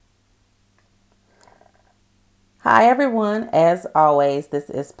Hi, everyone. As always, this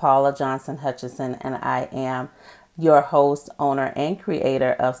is Paula Johnson Hutchison, and I am your host, owner, and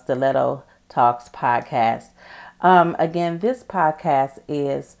creator of Stiletto Talks podcast. Again, this podcast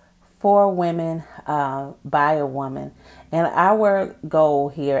is for women by a woman. And our goal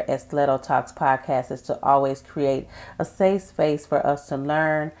here at Stiletto Talks podcast is to always create a safe space for us to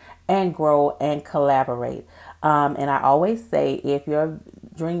learn and grow and collaborate. And I always say, if your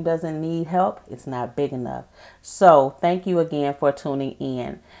dream doesn't need help, it's not big enough. So thank you again for tuning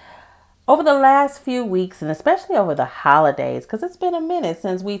in. Over the last few weeks, and especially over the holidays, because it's been a minute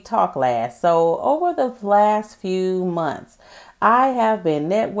since we talked last. So over the last few months, I have been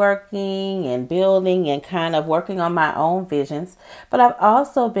networking and building and kind of working on my own visions, but I've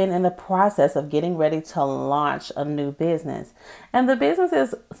also been in the process of getting ready to launch a new business. And the business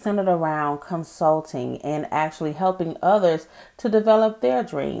is centered around consulting and actually helping others to develop their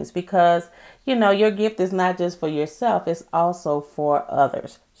dreams because, your gift is not just for yourself, it's also for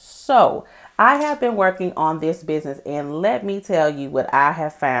others. So I have been working on this business, and let me tell you what I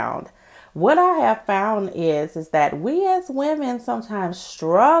have found. What I have found is that we as women sometimes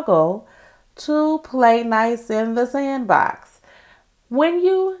struggle to play nice in the sandbox. When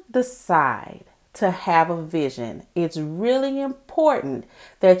you decide to have a vision, it's really important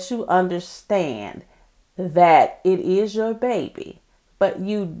that you understand that it is your baby, but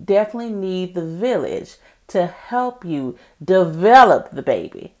you definitely need the village to help you develop the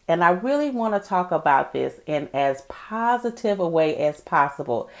baby. And I really want to talk about this in as positive a way as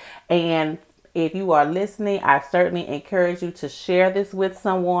possible. And if you are listening, I certainly encourage you to share this with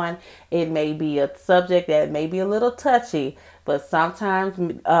someone. It may be a subject that may be a little touchy, but sometimes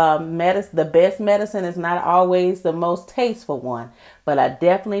the best medicine is not always the most tasteful one. But I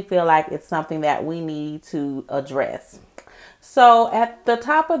definitely feel like it's something that we need to address. So at the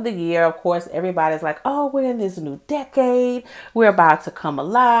top of the year, of course, everybody's like, oh, we're in this new decade. We're about to come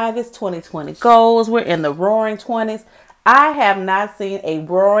alive. It's 2020 goals. We're in the roaring 20s. I have not seen a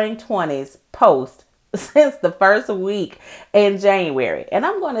roaring 20s post since the first week in January. And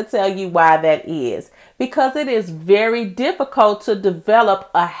I'm going to tell you why that is. Because it is very difficult to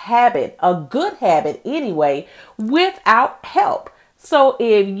develop a habit, a good habit anyway, without help. So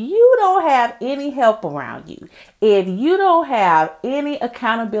if you don't have any help around you, if you don't have any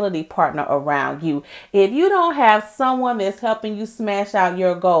accountability partner around you, if you don't have someone that's helping you smash out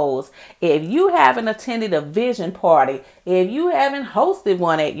your goals, if you haven't attended a vision party, if you haven't hosted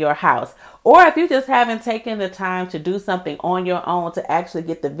one at your house, or if you just haven't taken the time to do something on your own to actually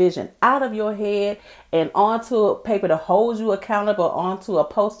get the vision out of your head and onto a paper to hold you accountable onto a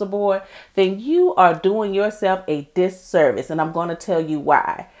poster board, then you are doing yourself a disservice. And I'm going to tell you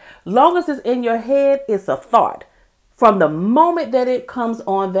why. Long as it's in your head, it's a thought. From the moment that it comes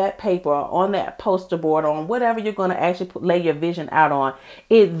on that paper or on that poster board or on whatever you're going to actually lay your vision out on,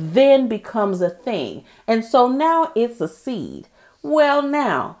 it then becomes a thing. And so now it's a seed. Well,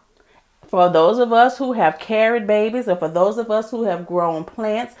 now, for those of us who have carried babies, or for those of us who have grown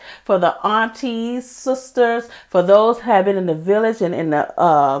plants, for the aunties, sisters, for those who have been in the village and in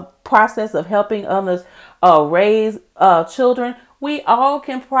the process of helping others raise children, we all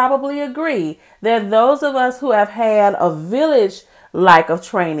can probably agree that those of us who have had a village like of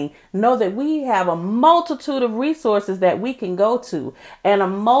training know that we have a multitude of resources that we can go to and a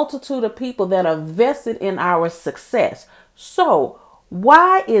multitude of people that are vested in our success. So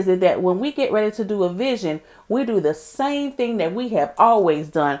why is it that when we get ready to do a vision, we do the same thing that we have always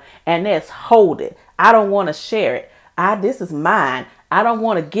done, and that's hold it? I don't want to share it. This is mine. I don't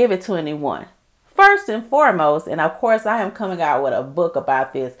want to give it to anyone. First and foremost, and of course I am coming out with a book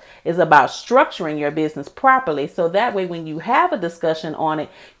about this, is about structuring your business properly so that way when you have a discussion on it,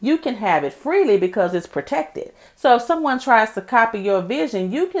 you can have it freely because it's protected. So if someone tries to copy your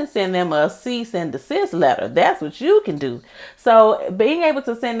vision, you can send them a cease and desist letter. That's what you can do. So being able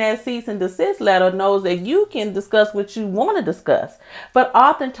to send that cease and desist letter knows that you can discuss what you want to discuss. But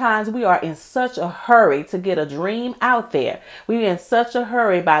oftentimes we are in such a hurry to get a dream out there. We're in such a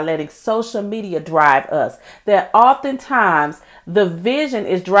hurry by letting social media drive us that oftentimes the vision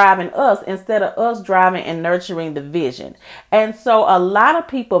is driving us instead of us driving and nurturing the vision. And so a lot of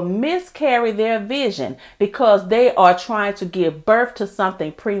people miscarry their vision because they are trying to give birth to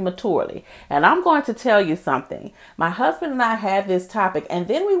something prematurely. And I'm going to tell you something. My husband and I had this topic, and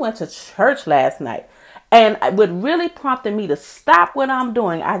then we went to church last night. And what really prompted me to stop what I'm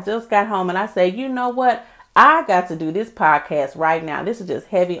doing, I just got home and I said, you know what? I got to do this podcast right now. This is just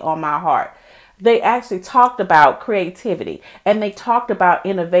heavy on my heart. They actually talked about creativity and they talked about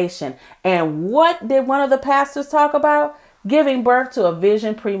innovation. And what did one of the pastors talk about? giving birth to a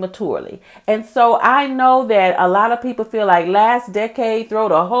vision prematurely. And so I know that a lot of people feel like last decade, throw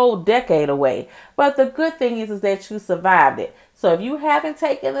the whole decade away. But the good thing is that you survived it. So if you haven't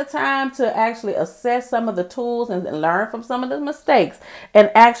taken the time to actually assess some of the tools and learn from some of the mistakes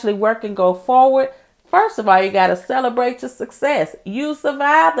and actually work and go forward, first of all, you got to celebrate your success. You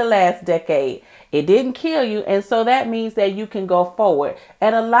survived the last decade. It didn't kill you. And so that means that you can go forward.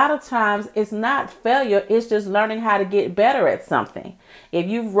 And a lot of times it's not failure. It's just learning how to get better at something. If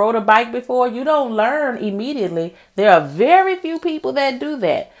you've rode a bike before, you don't learn immediately. There are very few people that do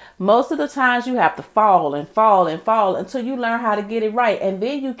that. Most of the times you have to fall and fall and fall until you learn how to get it right. And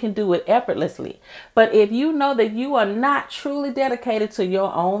then you can do it effortlessly. But if you know that you are not truly dedicated to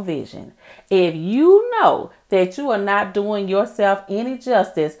your own vision, if you know that you are not doing yourself any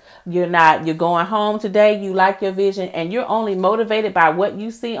justice, you're going home today, you like your vision, and you're only motivated by what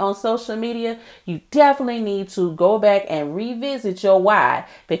you see on social media, you definitely need to go back and revisit your why.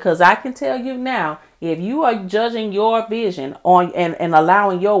 Because I can tell you now, if you are judging your vision on and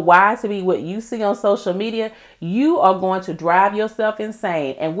allowing your why to be what you see on social media, you are going to drive yourself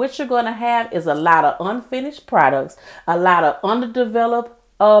insane. And what you're going to have is a lot of unfinished products, a lot of underdeveloped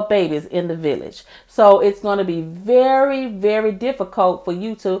babies in the village. So it's going to be very, very difficult for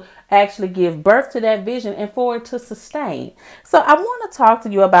you to actually give birth to that vision and for it to sustain. So I want to talk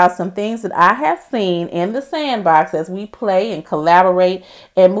to you about some things that I have seen in the sandbox as we play and collaborate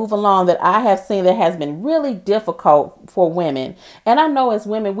and move along that I have seen that has been really difficult for women. And I know as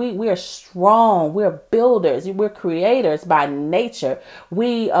women, we are strong, we're builders, we're creators by nature.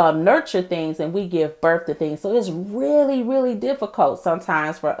 We nurture things and we give birth to things. So it's really, really difficult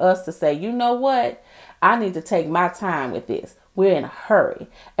sometimes for us to say, you know what? I need to take my time with this. We're in a hurry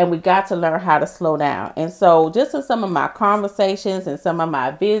and we got to learn how to slow down. And so just in some of my conversations and some of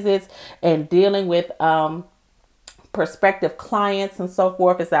my visits and dealing with prospective clients and so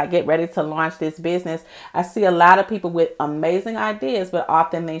forth as I get ready to launch this business, I see a lot of people with amazing ideas, but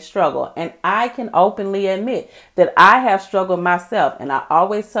often they struggle. And I can openly admit that I have struggled myself. And I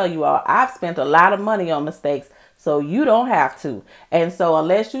always tell you all, I've spent a lot of money on mistakes. So you don't have to. And so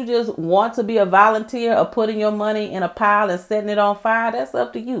unless you just want to be a volunteer or putting your money in a pile and setting it on fire, that's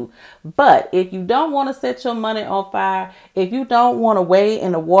up to you. But if you don't want to set your money on fire, if you don't want to wade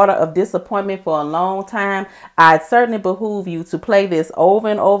in the water of disappointment for a long time, I'd certainly behoove you to play this over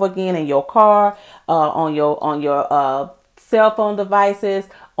and over again in your car, on your cell phone devices,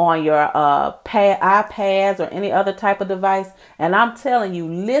 on your iPads or any other type of device. And I'm telling you,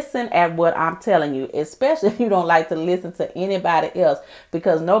 listen at what I'm telling you, especially if you don't like to listen to anybody else,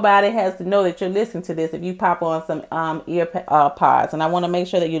 because nobody has to know that you're listening to this if you pop on some ear pods. And I want to make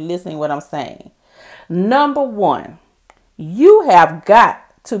sure that you're listening to what I'm saying. Number one, you have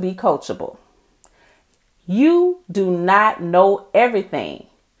got to be coachable. You do not know everything.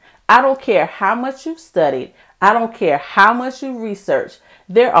 I don't care how much you've studied. I don't care how much you research.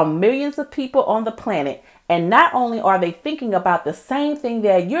 There are millions of people on the planet, and not only are they thinking about the same thing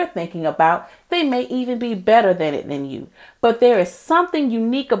that you're thinking about, they may even be better than you. But there is something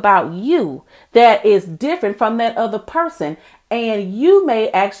unique about you that is different from that other person. And you may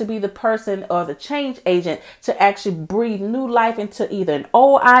actually be the person or the change agent to actually breathe new life into either an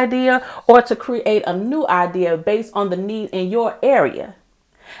old idea or to create a new idea based on the need in your area.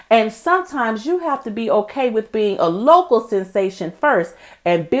 And sometimes you have to be okay with being a local sensation first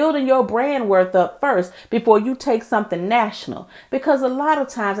and building your brand worth up first before you take something national. Because a lot of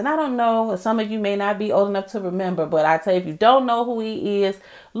times, and I don't know, some of you may not be old enough to remember, but I tell you, if you don't know who he is,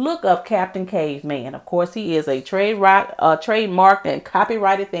 look up Captain Caveman. Of course, he is a trademarked and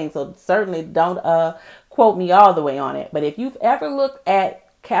copyrighted thing, so certainly don't quote me all the way on it. But if you've ever looked at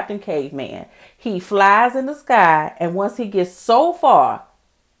Captain Caveman, he flies in the sky, and once he gets so far,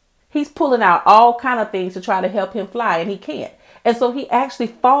 he's pulling out all kind of things to try to help him fly, and he can't. And so he actually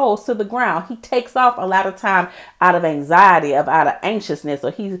falls to the ground. He takes off a lot of time out of anxiety, out of anxiousness,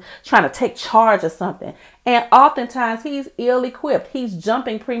 or he's trying to take charge of something. And oftentimes he's ill-equipped. He's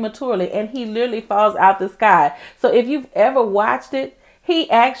jumping prematurely, and he literally falls out the sky. So if you've ever watched it, he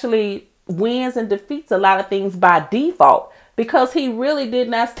actually wins and defeats a lot of things by default, because he really did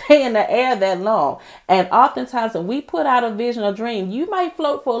not stay in the air that long. And oftentimes when we put out a vision or dream, you might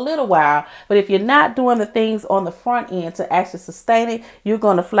float for a little while, but if you're not doing the things on the front end to actually sustain it, you're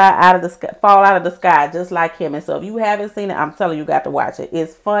going to fly out of the sky, fall out of the sky just like him. And so if you haven't seen it, I'm telling you, you got to watch it.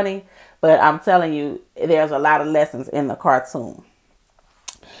 It's funny, but I'm telling you, there's a lot of lessons in the cartoon.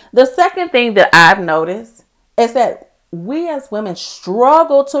 The second thing that I've noticed is that we as women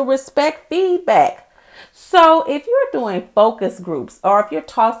struggle to respect feedback. So if you're doing focus groups or if you're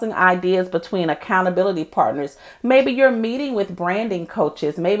tossing ideas between accountability partners, maybe you're meeting with branding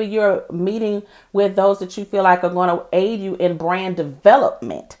coaches, maybe you're meeting with those that you feel like are going to aid you in brand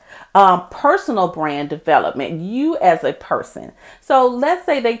development, personal brand development, you as a person. So let's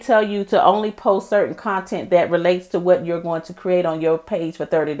say they tell you to only post certain content that relates to what you're going to create on your page for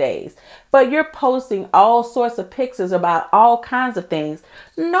 30 days, but you're posting all sorts of pictures about all kinds of things.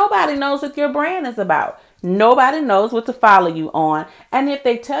 Nobody knows what your brand is about. Nobody knows what to follow you on. And if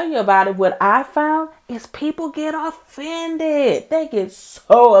they tell you about it, what I found is people get offended. They get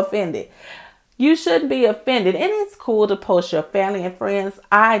so offended. You shouldn't be offended. And it's cool to post your family and friends.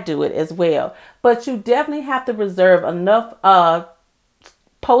 I do it as well. But you definitely have to reserve enough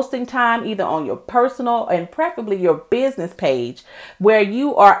posting time either on your personal and preferably your business page where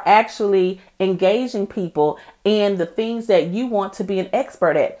you are actually engaging people in the things that you want to be an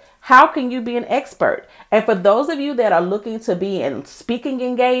expert at. How can you be an expert? And for those of you that are looking to be in speaking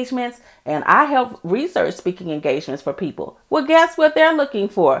engagements, and I help research speaking engagements for people, well, guess what they're looking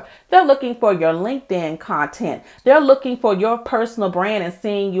for? They're looking for your LinkedIn content. They're looking for your personal brand and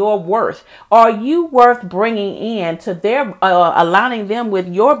seeing your worth. Are you worth bringing in to their, aligning them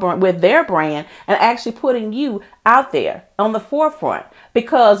with with their brand and actually putting you out there on the forefront?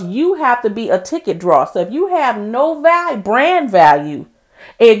 Because you have to be a ticket draw. So if you have no brand value,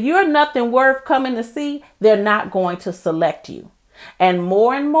 if you're nothing worth coming to see, they're not going to select you. And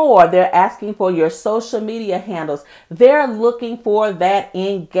more, they're asking for your social media handles. They're looking for that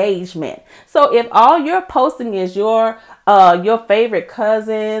engagement. So if all you're posting is your favorite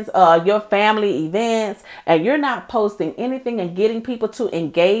cousins, your family events, and you're not posting anything and getting people to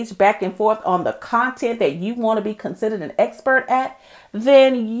engage back and forth on the content that you want to be considered an expert at,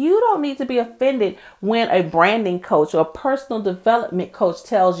 then you don't need to be offended when a branding coach or personal development coach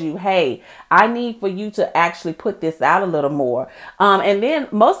tells you, hey, I need for you to actually put this out a little more. And then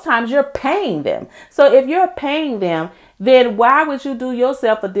most times you're paying them. So if you're paying them, then why would you do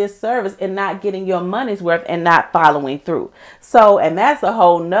yourself a disservice in not getting your money's worth and not following through? So, and that's a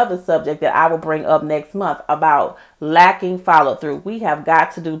whole nother subject that I will bring up next month about lacking follow through. We have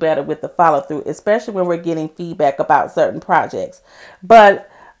got to do better with the follow through, especially when we're getting feedback about certain projects. But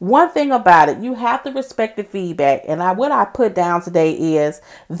one thing about it, you have to respect the feedback. And what I put down today is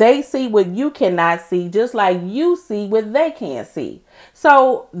they see what you cannot see, just like you see what they can't see.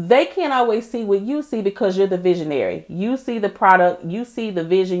 So they can't always see what you see because you're the visionary. You see the product, you see the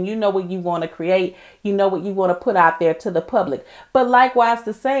vision, you know what you want to create, you know what you want to put out there to the public. But likewise,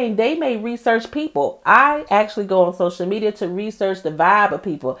 the same, they may research people. I actually go on social media to research the vibe of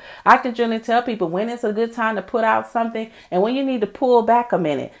people. I can generally tell people when it's a good time to put out something and when you need to pull back a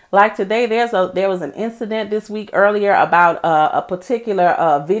minute. Like today, there was an incident this week earlier about a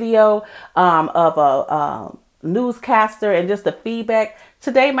particular video of a newscaster and just the feedback.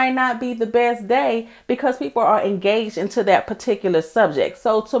 Today might not be the best day because people are engaged into that particular subject.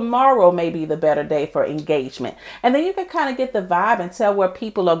 So tomorrow may be the better day for engagement. And then you can kind of get the vibe and tell where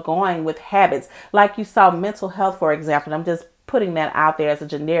people are going with habits. Like you saw mental health, for example. I'm just putting that out there as a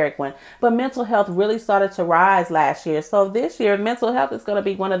generic one, but mental health really started to rise last year. So this year, mental health is going to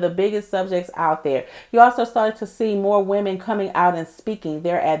be one of the biggest subjects out there. You also started to see more women coming out and speaking.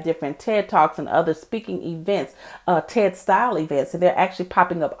 They're at different TED Talks and other speaking events, TED style events, and they're actually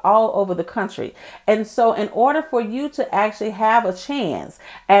popping up all over the country. And so in order for you to actually have a chance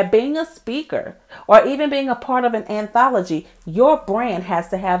at being a speaker or even being a part of an anthology, your brand has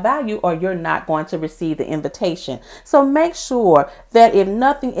to have value or you're not going to receive the invitation. So make sure that if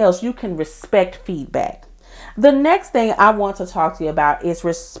nothing else, you can respect feedback. The next thing I want to talk to you about is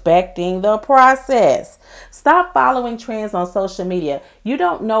respecting the process. Stop following trends on social media. You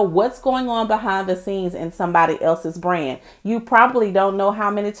don't know what's going on behind the scenes in somebody else's brand. You probably don't know how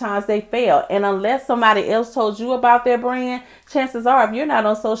many times they failed. And unless somebody else told you about their brand, chances are if you're not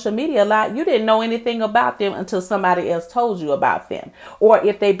on social media a lot, you didn't know anything about them until somebody else told you about them. Or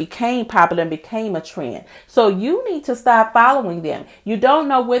if they became popular and became a trend. So you need to stop following them. You don't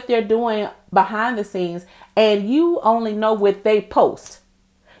know what they're doing behind the scenes and you only know what they post.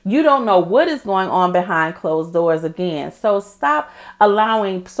 You don't know what is going on behind closed doors again. So stop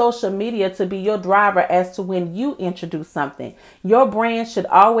allowing social media to be your driver as to when you introduce something. Your brand should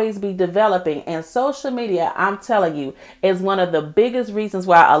always be developing. And social media, I'm telling you, is one of the biggest reasons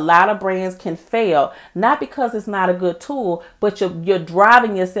why a lot of brands can fail. Not because it's not a good tool, but you're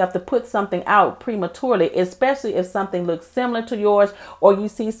driving yourself to put something out prematurely, especially if something looks similar to yours or you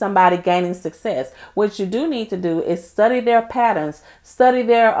see somebody gaining success. What you do need to do is study their patterns, study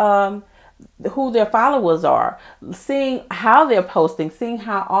who their followers are, seeing how they're posting, seeing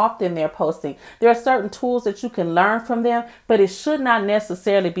how often they're posting. There are certain tools that you can learn from them, but it should not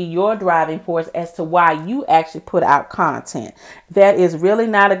necessarily be your driving force as to why you actually put out content. That is really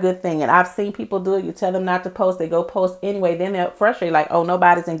not a good thing. And I've seen people do it. You tell them not to post, they go post anyway. Then they're frustrated, like, oh,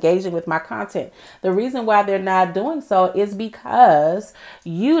 nobody's engaging with my content. The reason why they're not doing so is because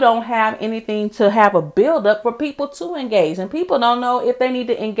you don't have anything to have a build up for people to engage. And people don't know if they need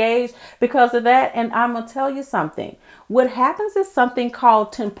to engage because of that. And I'm going to tell you something. What happens is something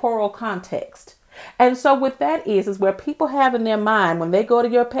called temporal context. And so what that is where people have in their mind when they go to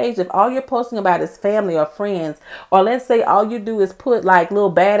your page, if all you're posting about is family or friends, or let's say all you do is put like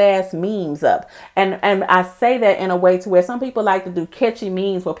little badass memes up. And I say that in a way to where some people like to do catchy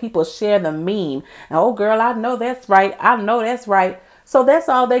memes where people share the meme. And, oh girl, I know that's right. I know that's right. So that's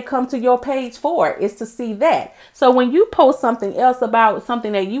all they come to your page for, is to see that. So when you post something else about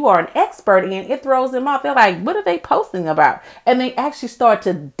something that you are an expert in, it throws them off. They're like, what are they posting about? And they actually start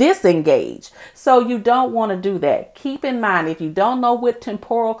to disengage. So you don't want to do that. Keep in mind, if you don't know what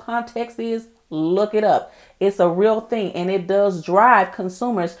temporal context is, look it up. It's a real thing, and it does drive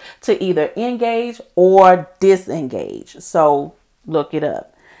consumers to either engage or disengage. So look it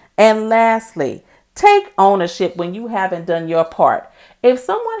up. And lastly, take ownership when you haven't done your part. If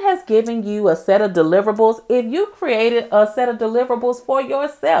someone has given you a set of deliverables, if you created a set of deliverables for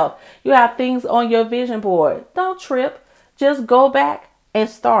yourself, you have things on your vision board, don't trip. Just go back and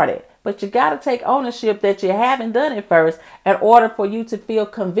start it. But you got to take ownership that you haven't done it first in order for you to feel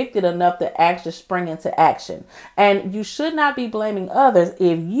convicted enough to actually spring into action. And you should not be blaming others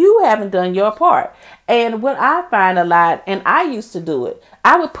if you haven't done your part. And what I find a lot, and I used to do it,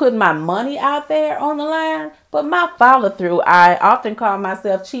 I would put my money out there on the line, but my follow through, I often call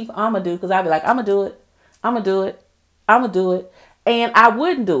myself Chief I'ma do, because I'd be like, I'm going to do it. I'm going to do it. I'm going to do it. And I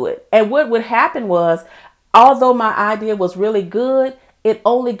wouldn't do it. And what would happen was, although my idea was really good, it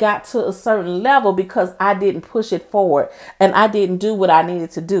only got to a certain level because I didn't push it forward and I didn't do what I needed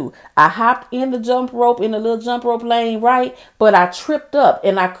to do. I hopped in the jump rope, in the little jump rope lane, right? But I tripped up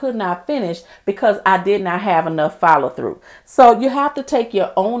and I could not finish because I did not have enough follow through. So you have to take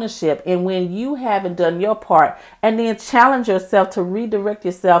your ownership, and when you haven't done your part, and then challenge yourself to redirect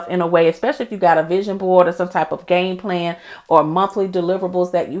yourself in a way, especially if you got a vision board or some type of game plan or monthly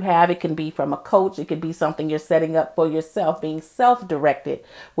deliverables that you have. It can be from a coach. It could be something you're setting up for yourself, being self-directed.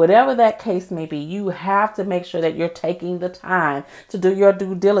 Whatever that case may be, you have to make sure that you're taking the time to do your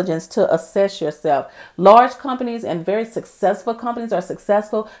due diligence to assess yourself. Large companies and very successful companies are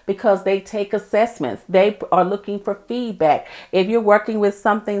successful because they take assessments. They are looking for feedback. If you're working with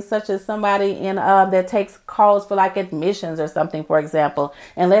something such as somebody in that takes calls for like admissions or something, for example,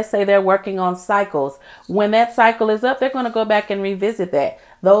 and let's say they're working on cycles, when that cycle is up, they're going to go back and revisit that.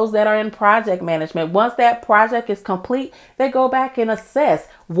 Those that are in project management, once that project is complete, they go back and assess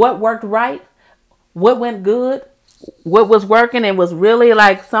what worked right, what went good, what was working and was really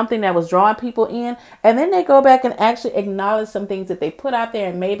like something that was drawing people in. And then they go back and actually acknowledge some things that they put out there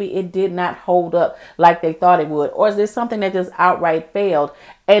and maybe it did not hold up like they thought it would. Or is there something that just outright failed,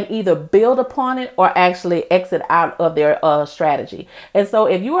 and either build upon it or actually exit out of their strategy. And so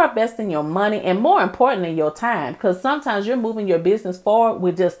if you are investing your money, and more importantly, your time, because sometimes you're moving your business forward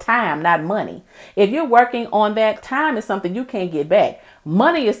with just time, not money. If you're working on that, time is something you can't get back.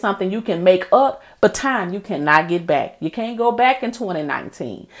 Money is something you can make up, but time you cannot get back. You can't go back in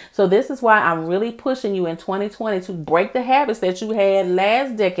 2019. So this is why I'm really pushing you in 2020 to break the habits that you had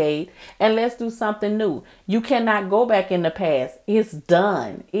last decade, and let's do something new. You cannot go back in the past. It's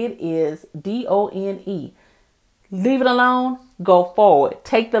done. It is done. Leave it alone. Go forward.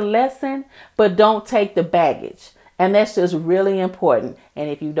 Take the lesson, but don't take the baggage. And that's just really important. And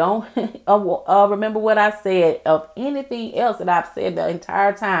if you don't remember what I said of anything else that I've said the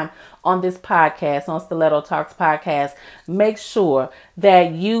entire time on this podcast, on Stiletto Talks podcast, make sure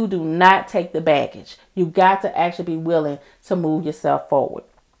that you do not take the baggage. You got to actually be willing to move yourself forward.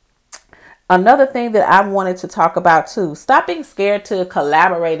 Another thing that I wanted to talk about too, stop being scared to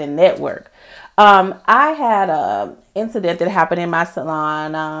collaborate and network. I had an incident that happened in my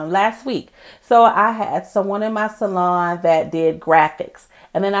salon last week. So I had someone in my salon that did graphics.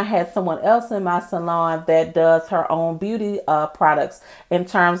 And then I had someone else in my salon that does her own beauty products in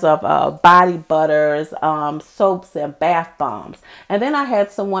terms of body butters, soaps, and bath bombs. And then I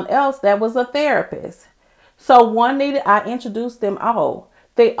had someone else that was a therapist. So I introduced them all.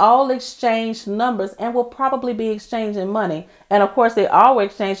 They all exchange numbers and will probably be exchanging money. And of course, they all were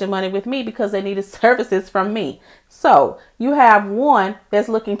exchanging money with me because they needed services from me. So you have one that's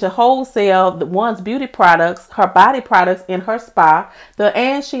looking to wholesale the one's beauty products, her body products in her spa,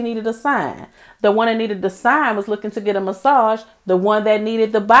 and she needed a sign. The one that needed the sign was looking to get a massage. The one that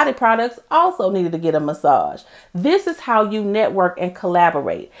needed the body products also needed to get a massage. This is how you network and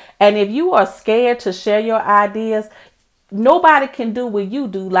collaborate. And if you are scared to share your ideas, nobody can do what you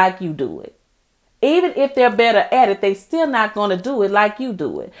do like you do it. Even if they're better at it, they still not going to do it like you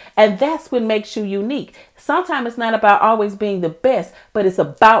do it. And that's what makes you unique. Sometimes it's not about always being the best, but it's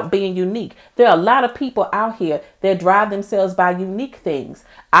about being unique. There are a lot of people out here that drive themselves by unique things.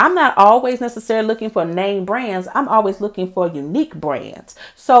 I'm not always necessarily looking for name brands. I'm always looking for unique brands.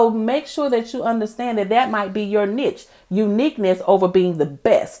 So make sure that you understand that that might be your niche. Uniqueness over being the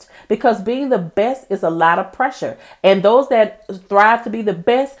best, because being the best is a lot of pressure. And those that thrive to be the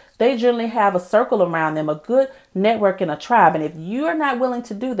best, they generally have a circle around them, a good network and a tribe. And if you are not willing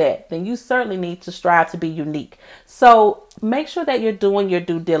to do that, then you certainly need to strive to be unique. So make sure that you're doing your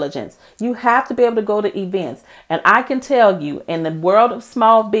due diligence. You have to be able to go to events. And I can tell you, in the world of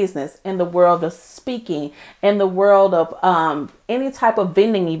small business, in the world of speaking, in the world of any type of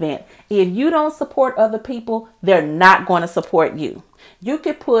vending event, if you don't support other people, they're not going to support you. You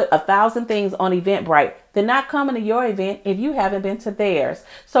could put 1,000 things on Eventbrite. They're not coming to your event if you haven't been to theirs.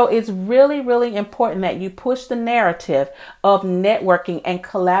 So it's really, really important that you push the narrative of networking and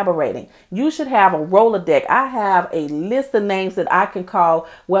collaborating. You should have a Rolodex. I have a list of names that I can call,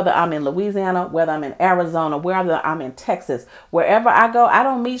 whether I'm in Louisiana, whether I'm in Arizona, whether I'm in Texas. Wherever I go, I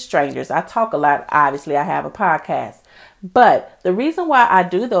don't meet strangers. I talk a lot. Obviously, I have a podcast. But the reason why I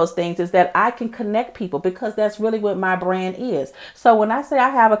do those things is that I can connect people, because that's really what my brand is. So when I say I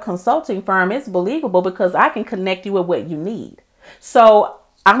have a consulting firm, it's believable because I can connect you with what you need. So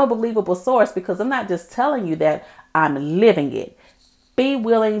I'm a believable source because I'm not just telling you that, I'm living it. Be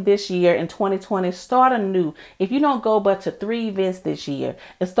willing this year in 2020, start anew. If you don't go but to 3 events this year,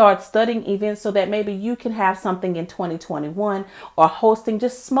 and start studying events so that maybe you can have something in 2021, or hosting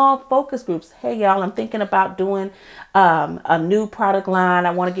just small focus groups. Hey, y'all, I'm thinking about doing a new product line.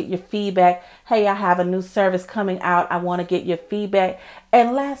 I want to get your feedback. Hey, I have a new service coming out. I want to get your feedback.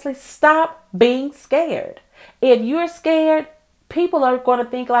 And lastly, stop being scared. If you're scared, people are going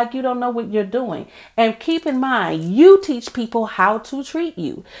to think like you don't know what you're doing. And keep in mind, you teach people how to treat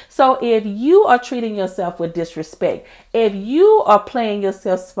you. So if you are treating yourself with disrespect, if you are playing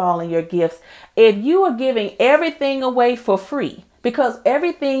yourself small in your gifts, if you are giving everything away for free, because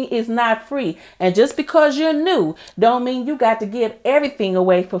everything is not free. And just because you're new, don't mean you got to give everything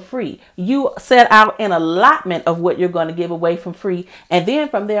away for free. You set out an allotment of what you're going to give away for free. And then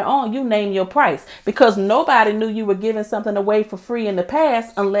from there on, you name your price, because nobody knew you were giving something away for free in the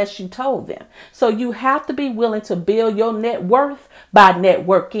past unless you told them. So you have to be willing to build your net worth by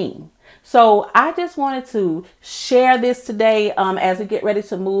networking. So I just wanted to share this today as we get ready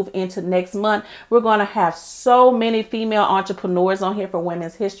to move into next month. We're going to have so many female entrepreneurs on here for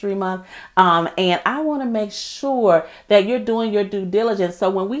Women's History Month. And I want to make sure that you're doing your due diligence. So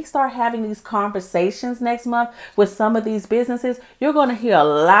when we start having these conversations next month with some of these businesses, you're going to hear a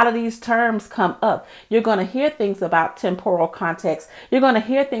lot of these terms come up. You're going to hear things about temporal context. You're going to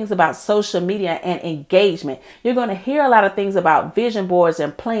hear things about social media and engagement. You're going to hear a lot of things about vision boards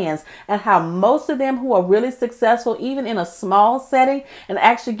and plans, and how most of them who are really successful, even in a small setting, and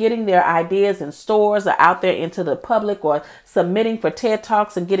actually getting their ideas in stores or out there into the public, or submitting for TED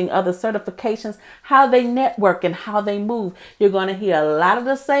Talks and getting other certifications, how they network and how they move. You're going to hear a lot of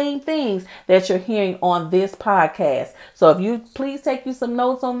the same things that you're hearing on this podcast. So if you please take you some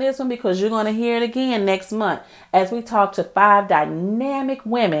notes on this one, because you're going to hear it again next month as we talk to 5 dynamic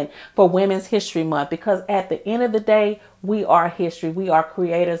women for Women's History Month, because at the end of the day, we are history. We are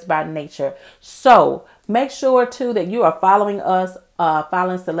creators by nature. So make sure too that you are following us,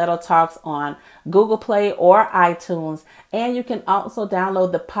 following Stiletto Talks on Google Play or iTunes. And you can also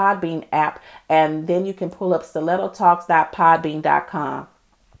download the Podbean app, and then you can pull up stilettotalks.podbean.com.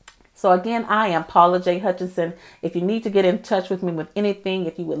 So again, I am Paula J. Hutchinson. If you need to get in touch with me with anything,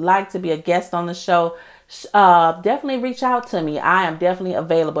 if you would like to be a guest on the show, definitely reach out to me. I am definitely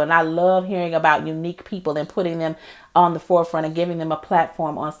available, and I love hearing about unique people and putting them on the forefront and giving them a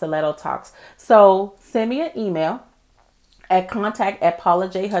platform on Stiletto Talks. So send me an email at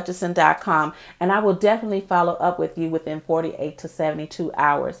contact@paulajhutchison.com, and I will definitely follow up with you within 48 to 72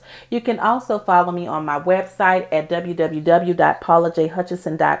 hours. You can also follow me on my website at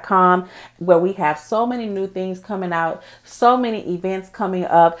www.paulajhutchison.com, where we have so many new things coming out, so many events coming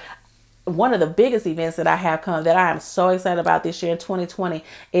up. one of the biggest events that I have come that I am so excited about this year in 2020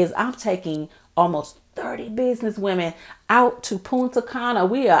 is I'm taking almost 30 business women out to Punta Cana.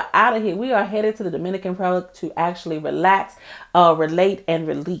 We are out of here. We are headed to the Dominican Republic to actually relax, relate, and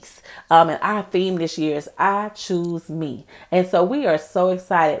release. And our theme this year is I Choose Me. And so we are so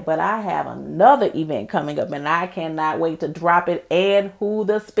excited. But I have another event coming up and I cannot wait to drop it and who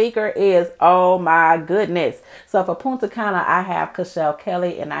the speaker is. Oh my goodness. So for Punta Cana, I have Cashel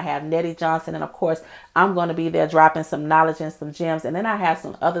Kelly and I have Nettie Johnson. And of course, I'm going to be there dropping some knowledge and some gems. And then I have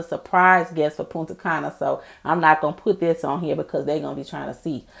some other surprise guests for Punta Cana. So I'm not going to put this on here because they're going to be trying to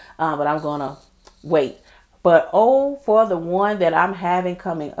see. But I'm going to wait. But oh, for the one that I'm having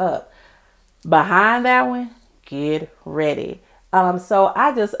coming up, behind that one, get ready. So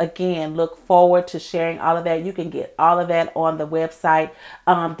I just again look forward to sharing all of that. You can get all of that on the website.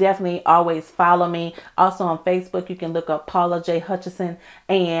 Definitely always follow me. Also on Facebook, you can look up Paula J. Hutchison,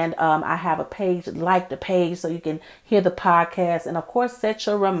 and I have a page. Like the page so you can hear the podcast, and of course set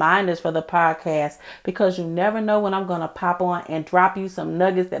your reminders for the podcast because you never know when I'm gonna pop on and drop you some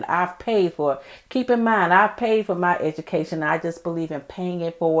nuggets that I've paid for. Keep in mind, I've paid for my education. I just believe in paying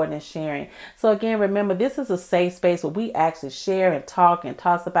it forward and sharing. So again, remember, this is a safe space where we actually share and talk and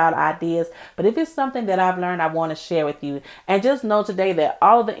toss about ideas. But if it's something that I've learned, I want to share with you. And just know today that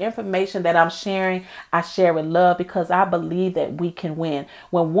all of the information that I'm sharing, I share with love because I believe that we can win.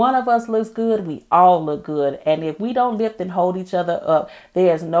 When one of us looks good, we all look good. And if we don't lift and hold each other up,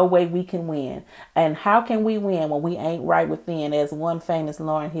 there's no way we can win. And how can we win when we ain't right within, as one famous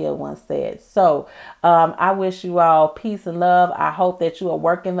Lauryn Hill once said. So I wish you all peace and love. I hope that you are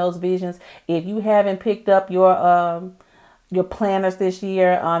working those visions. If you haven't picked up your planners this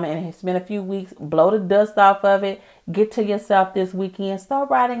year, and it's been a few weeks, blow the dust off of it. Get to yourself this weekend. Start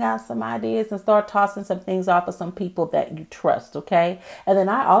writing out some ideas and start tossing some things off of some people that you trust, okay? And then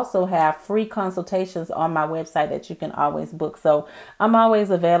I also have free consultations on my website that you can always book. So I'm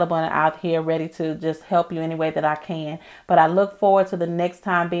always available and out here ready to just help you any way that I can. But I look forward to the next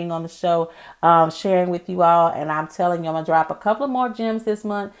time being on the show, sharing with you all. And I'm telling you, I'm going to drop a couple of more gems this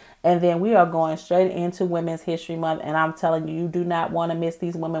month. And then we are going straight into Women's History Month. And I'm telling you, you do not want to miss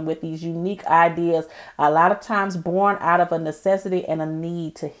these women with these unique ideas. A lot of times born out of a necessity and a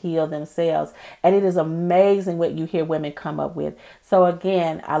need to heal themselves. And it is amazing what you hear women come up with. So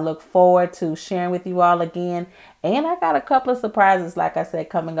again, I look forward to sharing with you all again. And I got a couple of surprises, like I said,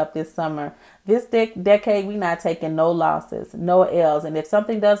 coming up this summer. This decade, we're not taking no losses, no L's. And if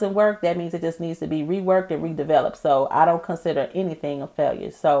something doesn't work, that means it just needs to be reworked and redeveloped. So I don't consider anything a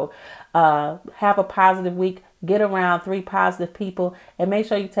failure. So have a positive week. Get around 3 positive people. And make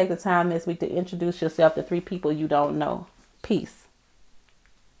sure you take the time this week to introduce yourself to 3 people you don't know. Peace.